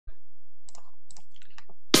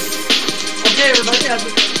Hey everybody, I'm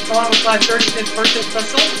going with my 35th birthday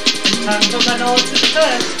special, and time to put my knowledge to the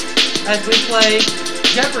test as we play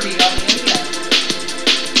Jeopardy on the NES.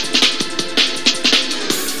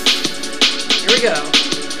 Here we go.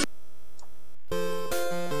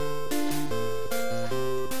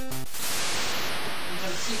 I'm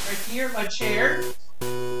going to sit right here in my chair,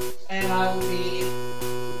 and I will be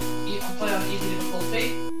playing on easy difficulty.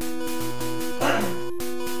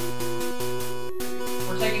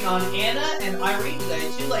 We're taking on Anna and Irene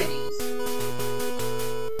today, two ladies.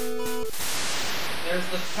 There's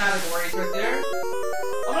the categories right there.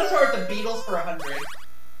 I'm going to start with the Beatles for 100.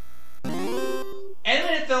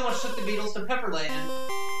 Animated film which took the Beatles to Pepperland.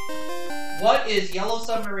 What is Yellow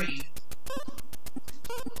Submarine?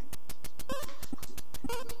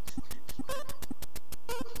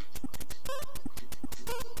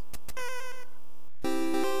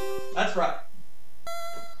 That's right.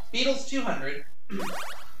 Beatles 200.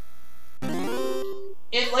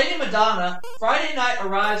 In Lady Madonna, Friday Night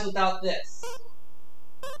arrives without this.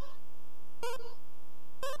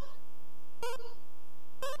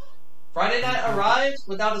 Friday Night arrives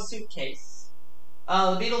without a suitcase.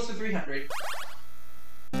 The Beatles for 300.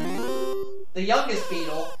 The youngest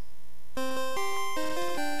Beatle.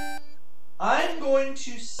 I'm going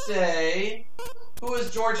to say, who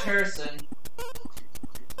is George Harrison?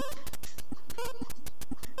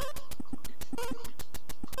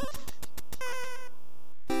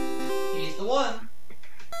 He's the one.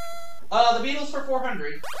 The Beatles for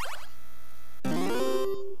 400.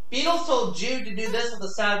 Beatles told Jude to do this with a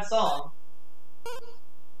sad song.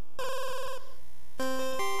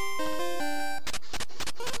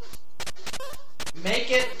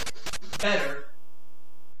 Make it better.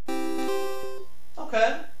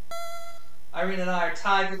 Okay. Irene and I are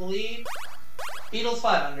tied for the lead. Beatles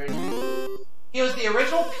 500. He was the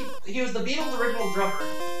Beatles' original drummer,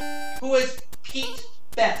 who is Pete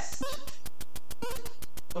Best.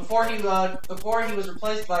 Before he was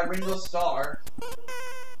replaced by Ringo Starr.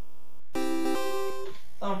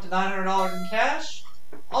 Up to $900 in cash.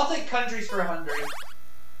 I'll take countries for 100.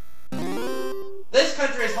 This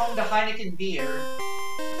country is home to Heineken beer.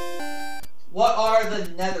 What are the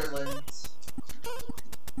Netherlands?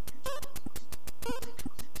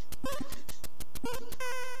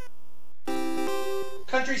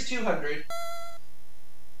 Countries 200.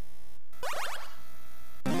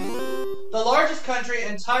 The largest country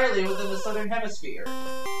entirely within the Southern Hemisphere.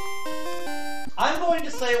 I'm going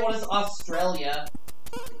to say, what is Australia?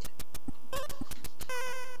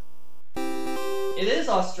 It is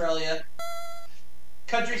Australia.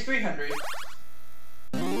 Countries 300.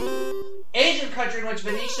 Asian country in which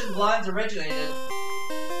Venetian blinds originated.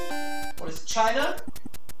 What is China?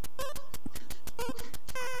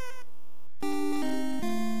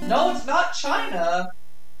 No, it's not China.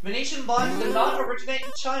 Venetian blinds did not originate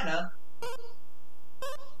in China.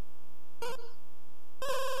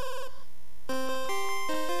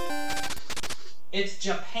 It's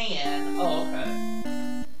Japan. Oh,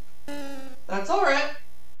 okay. That's alright.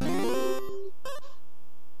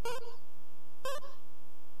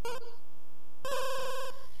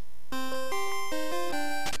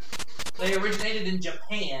 They originated in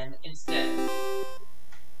Japan instead.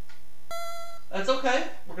 That's okay.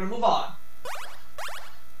 We're gonna move on.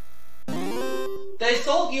 They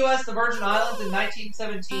sold US the Virgin Islands in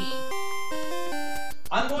 1917.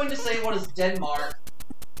 I'm going to say, what is Denmark?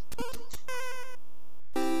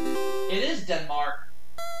 It is Denmark.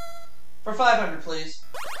 For 500, please.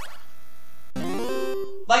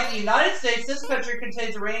 Like the United States, this country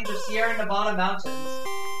contains a range of Sierra Nevada mountains.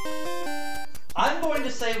 I'm going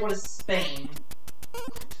to say, what is Spain?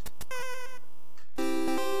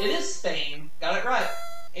 It is Spain. Got it right.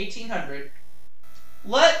 1800.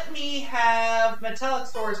 Let me have metallic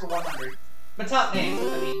stories for 100. Metallic names,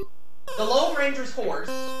 I mean. The Lone Ranger's horse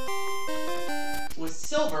was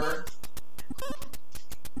silver.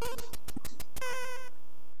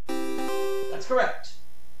 That's correct.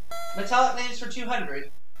 Metallic names for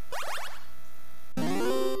 200.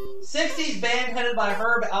 60s band headed by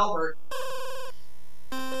Herb Albert.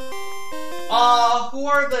 Who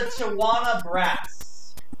are the Tijuana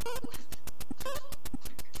Brass?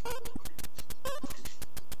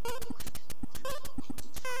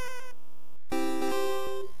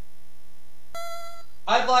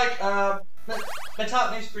 I'd like,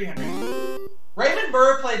 metallic names 300. Raymond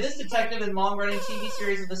Burr played this detective in long-running TV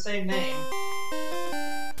series of the same name.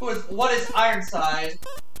 What is Ironside?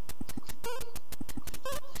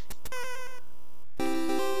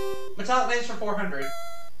 Metallic names for 400.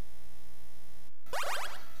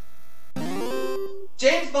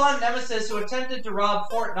 James Bond nemesis who attempted to rob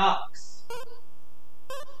Fort Knox.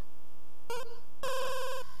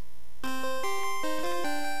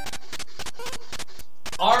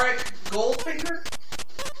 Auric Goldfinger?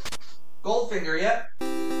 Goldfinger, yep.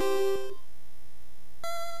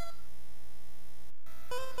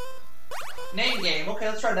 Name game. Okay,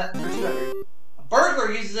 let's try that for 200. A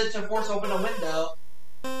burglar uses it to force open a window.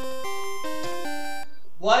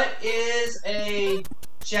 What is a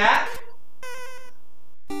jack?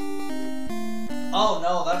 Oh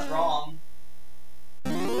no, that's wrong.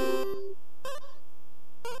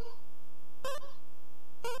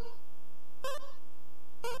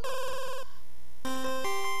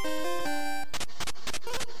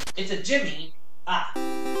 It's a Jimmy. Ah.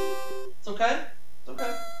 It's okay. It's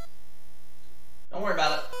okay. Don't worry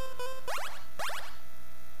about it.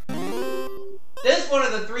 This one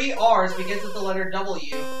of the 3 R's begins with the letter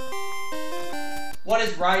W. What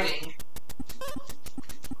is writing?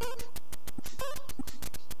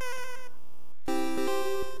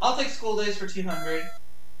 I'll take school days for 200.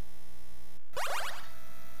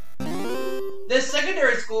 This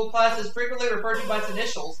secondary school class is frequently referred to by its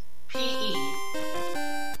initials, PE.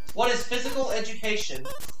 What is physical education?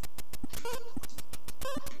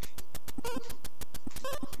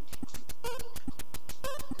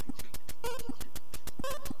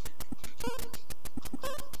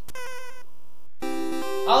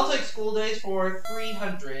 I'll take school days for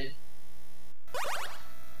 300.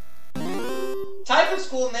 Type of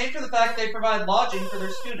school named for the fact they provide lodging for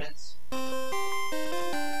their students.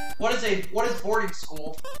 What is boarding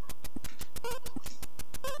school?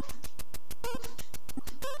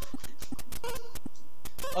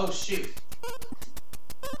 Oh shoot.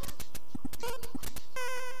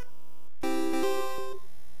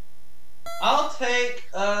 I'll take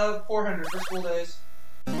 400 for school days.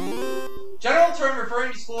 General term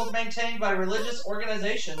referring to schools maintained by religious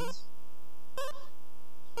organizations.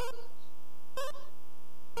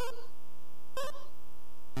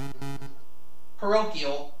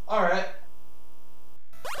 Parochial. Alright.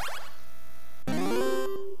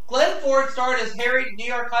 Glenn Ford starred as Harry, New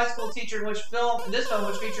York high school teacher in this film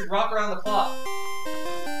which featured Rock Around the Clock.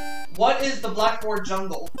 What is the Blackboard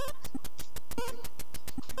Jungle?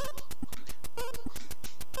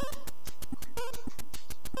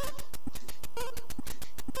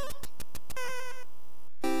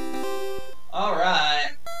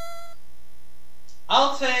 Alright.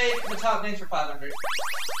 I'll take the top names for 500.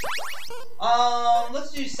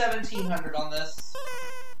 Let's do 1700 on this.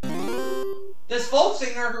 This folk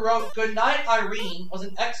singer who wrote Goodnight Irene was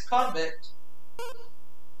an ex-convict.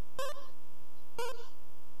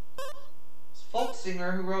 This folk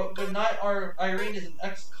singer who wrote Goodnight Irene is an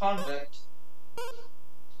ex-convict.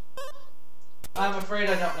 I'm afraid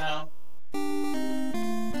I don't know.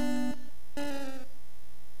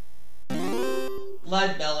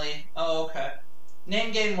 Lead belly. Oh, okay.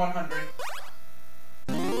 Name game 100.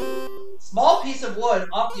 Small piece of wood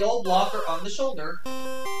off the old block or on the shoulder.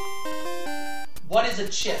 What is a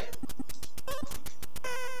chip?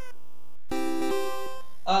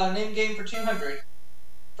 Name game for 200.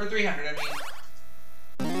 For 300, I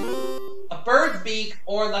mean. A bird's beak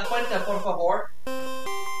or la cuenta, por favor.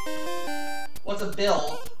 What's a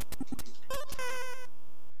bill?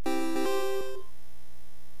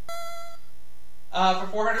 For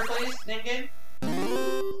 400, please. Name game.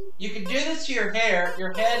 You can do this to your hair,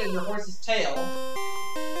 your head, and your horse's tail.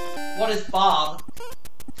 What is bob?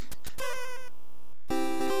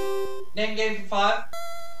 Name game for 5.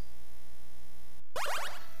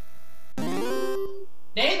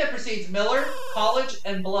 Name that precedes Miller, College,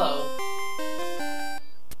 and Blow.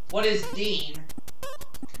 What is dean?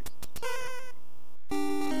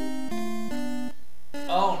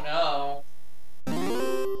 Oh no.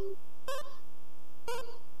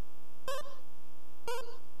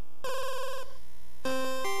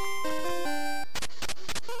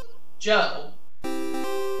 Joe.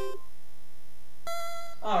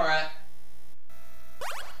 Alright.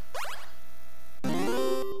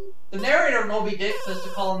 The narrator of Moby Dick says to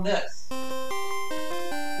call him this.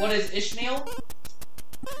 What is Ishmael?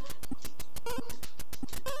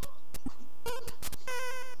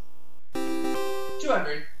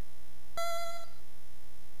 $200.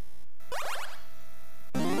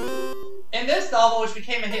 In this novel, which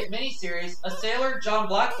became a hit miniseries, a sailor, John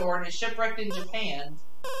Blackthorne, is shipwrecked in Japan.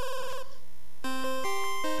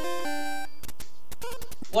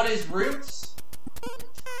 What is roots?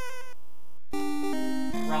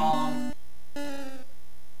 Wrong.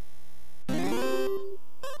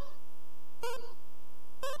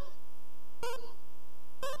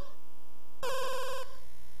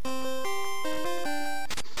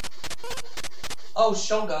 Oh,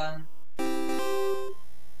 Shogun.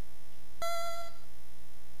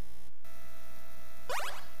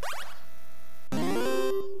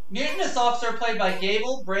 Mutinous officer played by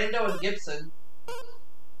Gable, Brando, and Gibson.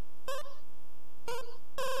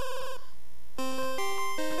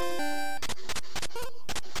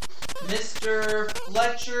 Mr.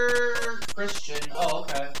 Fletcher Christian. Oh,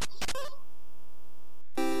 okay.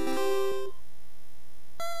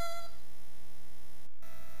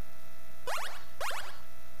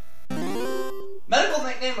 Medical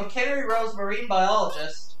nickname of Canary Rose, marine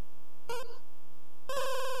biologist.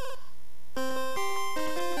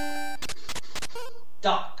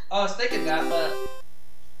 Doc. I was thinking that, but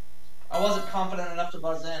I wasn't confident enough to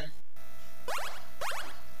buzz in.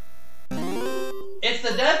 It's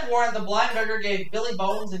the death warrant the blind beggar gave Billy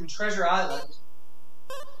Bones in Treasure Island.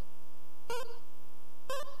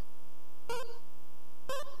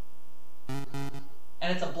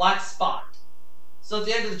 And it's a black spot. So at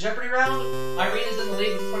the end of the Jeopardy round, Irene is in the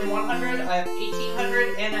lead with 2,100, I have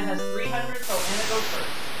 1,800, Anna has 300, so Anna goes first.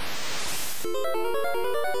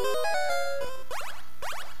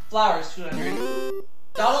 Flowers, 200.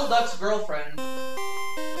 Donald Duck's girlfriend,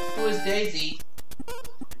 who is Daisy.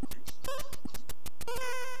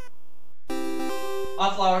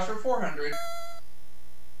 On flowers for 400.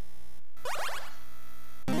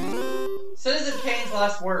 Citizen Kane's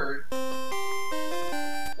last word.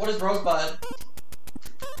 What is Rosebud?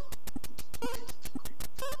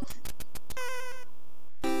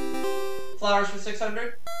 Flowers for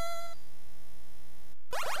 600.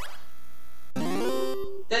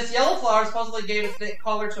 This yellow flower supposedly gave its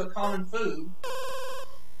color to a common food.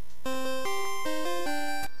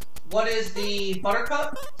 What is the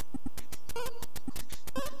buttercup?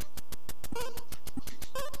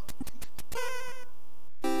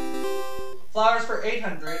 Flowers for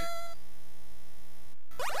 800.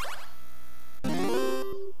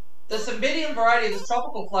 The Cymbidium variety of this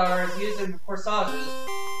tropical flower is used in corsages.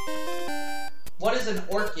 What is an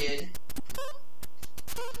orchid?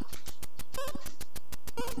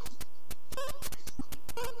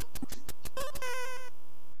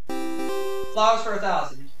 Flowers for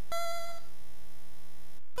 1,000.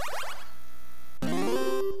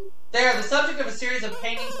 They are the subject of a series of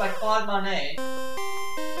paintings by Claude Monet.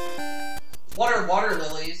 What are water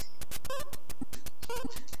lilies?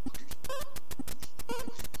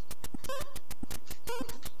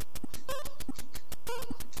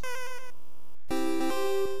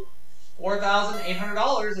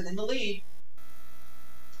 $4,800 and in the lead.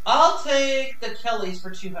 I'll take the Kellys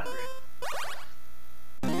for 200.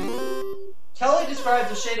 Kelly describes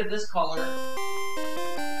the shade of this color.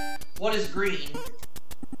 What is green?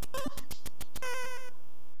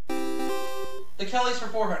 The Kellys for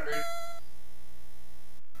 400.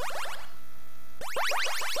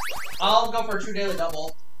 I'll go for a true daily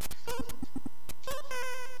double.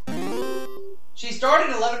 She starred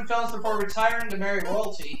in 11 films before retiring to marry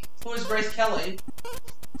royalty. Who is Grace Kelly?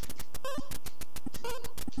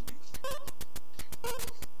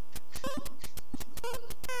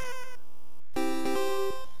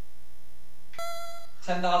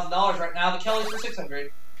 $10,000 right now. The Kellys for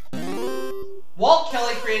 600. Walt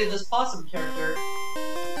Kelly created this possum character.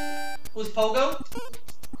 Who's Pogo?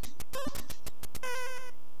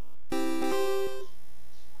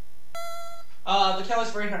 The Kellys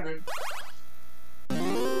for 800.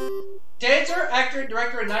 Dancer, actor, and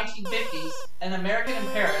director in 1950s, an American in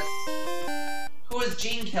Paris. Who is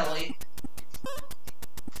Gene Kelly?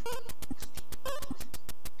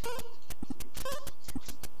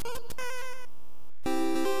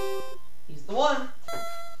 He's the one.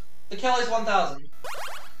 The Kellys 1,000.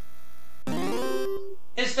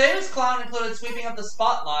 His famous clown included sweeping up the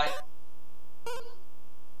spotlight.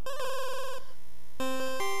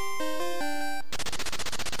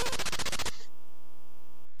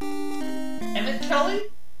 Emmett Kelly?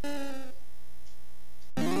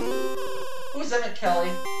 Who's Emmett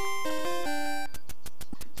Kelly?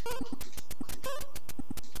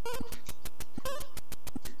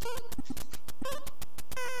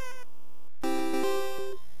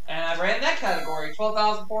 And I ran that category,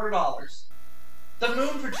 $12,400. The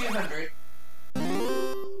moon for 200.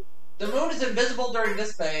 The moon is invisible during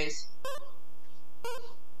this phase.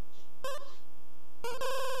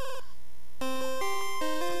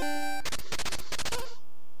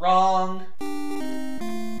 Wrong.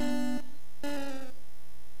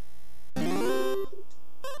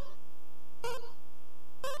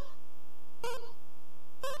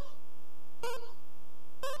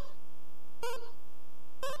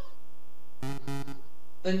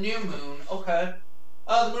 The new moon, okay.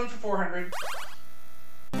 The moon for 400.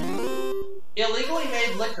 Illegally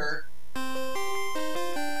made liquor.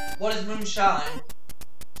 What is moonshine?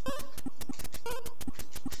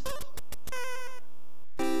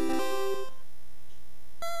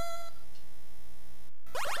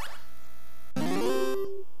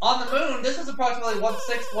 this is approximately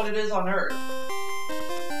 1/6 what it is on Earth.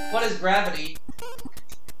 What is gravity?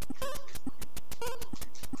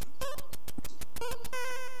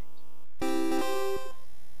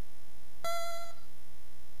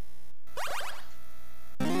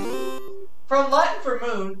 From Latin for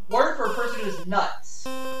moon, word for a person who is nuts.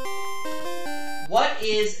 What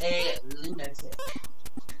is a lunatic?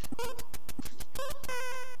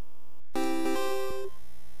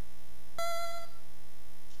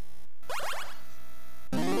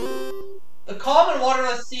 The calm and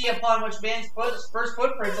waterless sea upon which man's first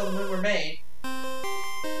footprints on the moon were made.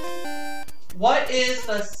 What is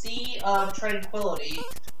the Sea of Tranquility?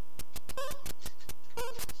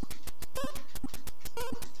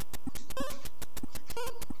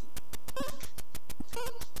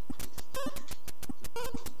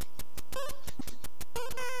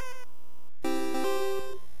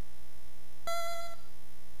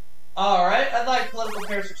 Alright, I'd like political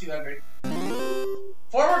pairs for 200.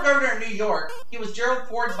 Former governor of New York, he was Gerald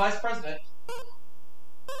Ford's vice president.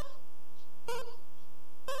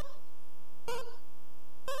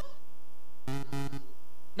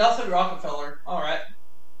 Nelson Rockefeller, alright.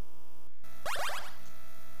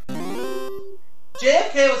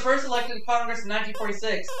 JFK was first elected to Congress in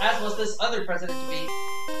 1946, as was this other president to be.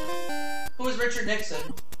 Who was Richard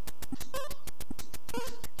Nixon?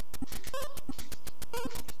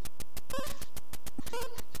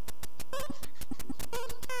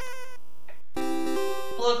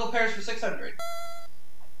 Political pairs for 600.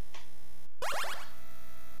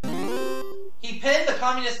 He penned the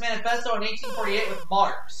Communist Manifesto in 1848 with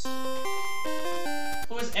Marx.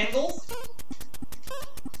 Who is Engels?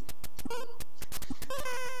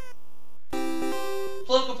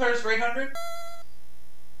 Political pairs for 800.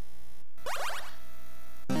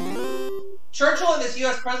 Churchill and this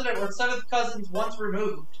U.S. president were seventh cousins once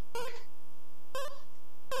removed.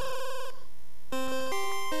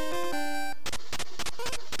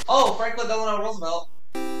 Oh, Franklin Delano Roosevelt.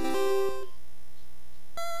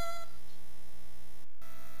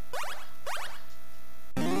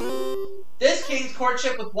 This king's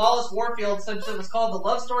courtship with Wallace Warfield since it was called the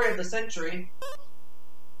love story of the century.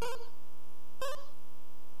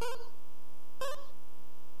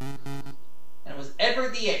 And it was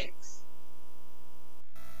Edward VIII.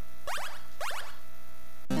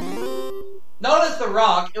 Known as the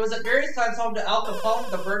Rock, it was at various times home to Al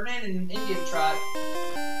Capone, the Birdman, and an Indian tribe.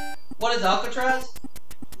 What is Alcatraz?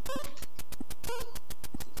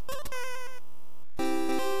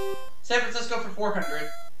 San Francisco for 400.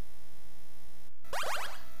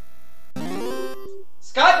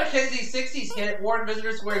 Scott McKenzie's 60s hit warned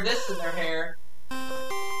visitors to wear this in their hair.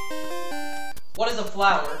 What is a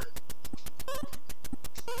flower?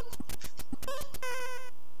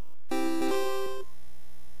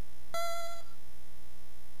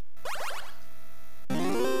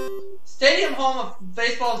 Stadium home of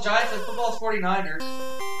baseball's Giants and football's 49ers.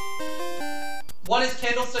 What is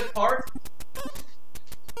Candlestick Park?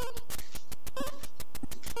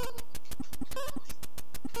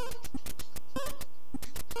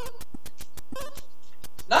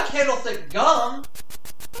 Not Candlestick Gum.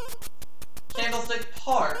 Candlestick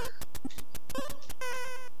Park.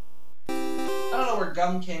 I don't know where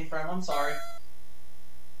gum came from, I'm sorry.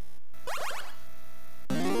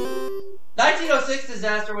 1906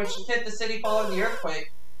 disaster which hit the city following the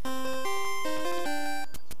earthquake.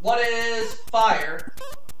 What is fire?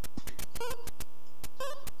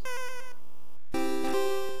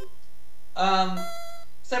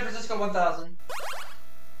 San Francisco 1000.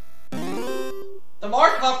 The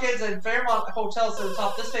Mark Hopkins and Fairmont hotels sit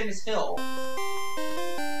atop this famous hill.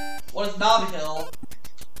 What is Nob Hill?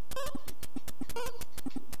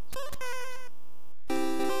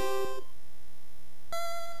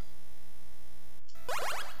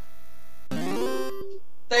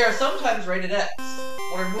 They are sometimes rated X.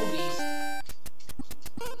 What are movies?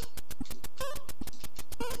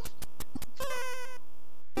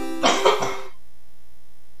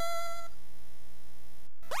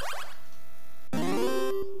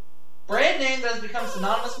 Brand name that has become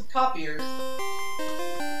synonymous with copiers.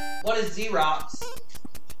 What is Xerox?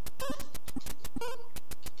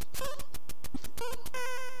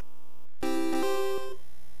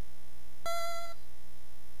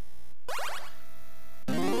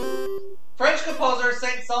 French composer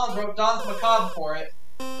Saint-Saëns wrote Danse Macabre for it.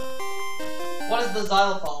 What is the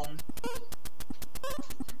xylophone?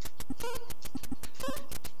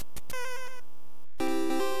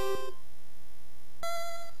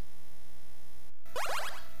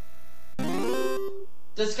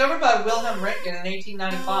 Discovered by Wilhelm Röntgen in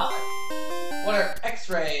 1895. What are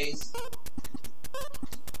X-rays?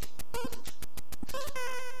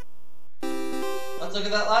 let's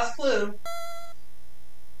look at that last clue.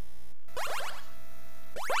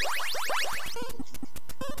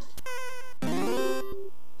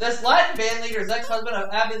 This Latin band leader is ex-husband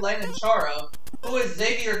of Abby Lane and Charo, who is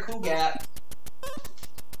Xavier Cugat.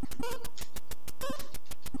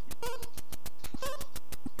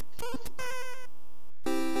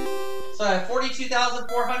 So I have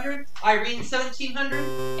 42,400, Irene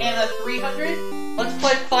 1,700, Anna 300. Let's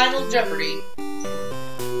play Final Jeopardy.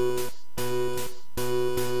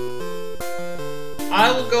 I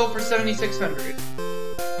will go for 7,600.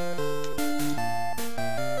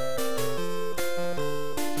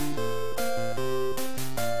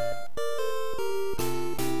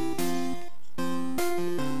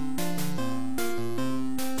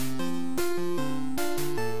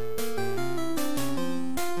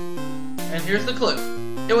 And here's the clue.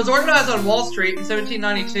 It was organized on Wall Street in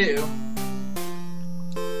 1792.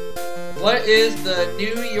 What is the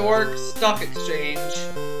New York Stock Exchange?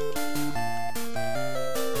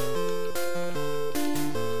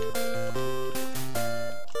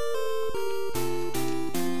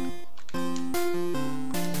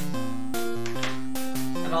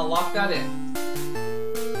 And I'll lock that in.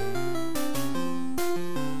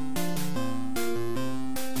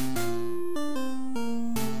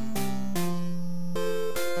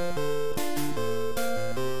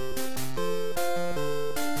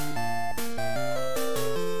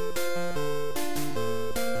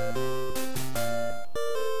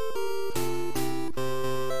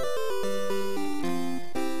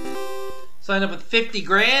 Sign up with 50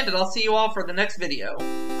 grand, and I'll see you all for the next video.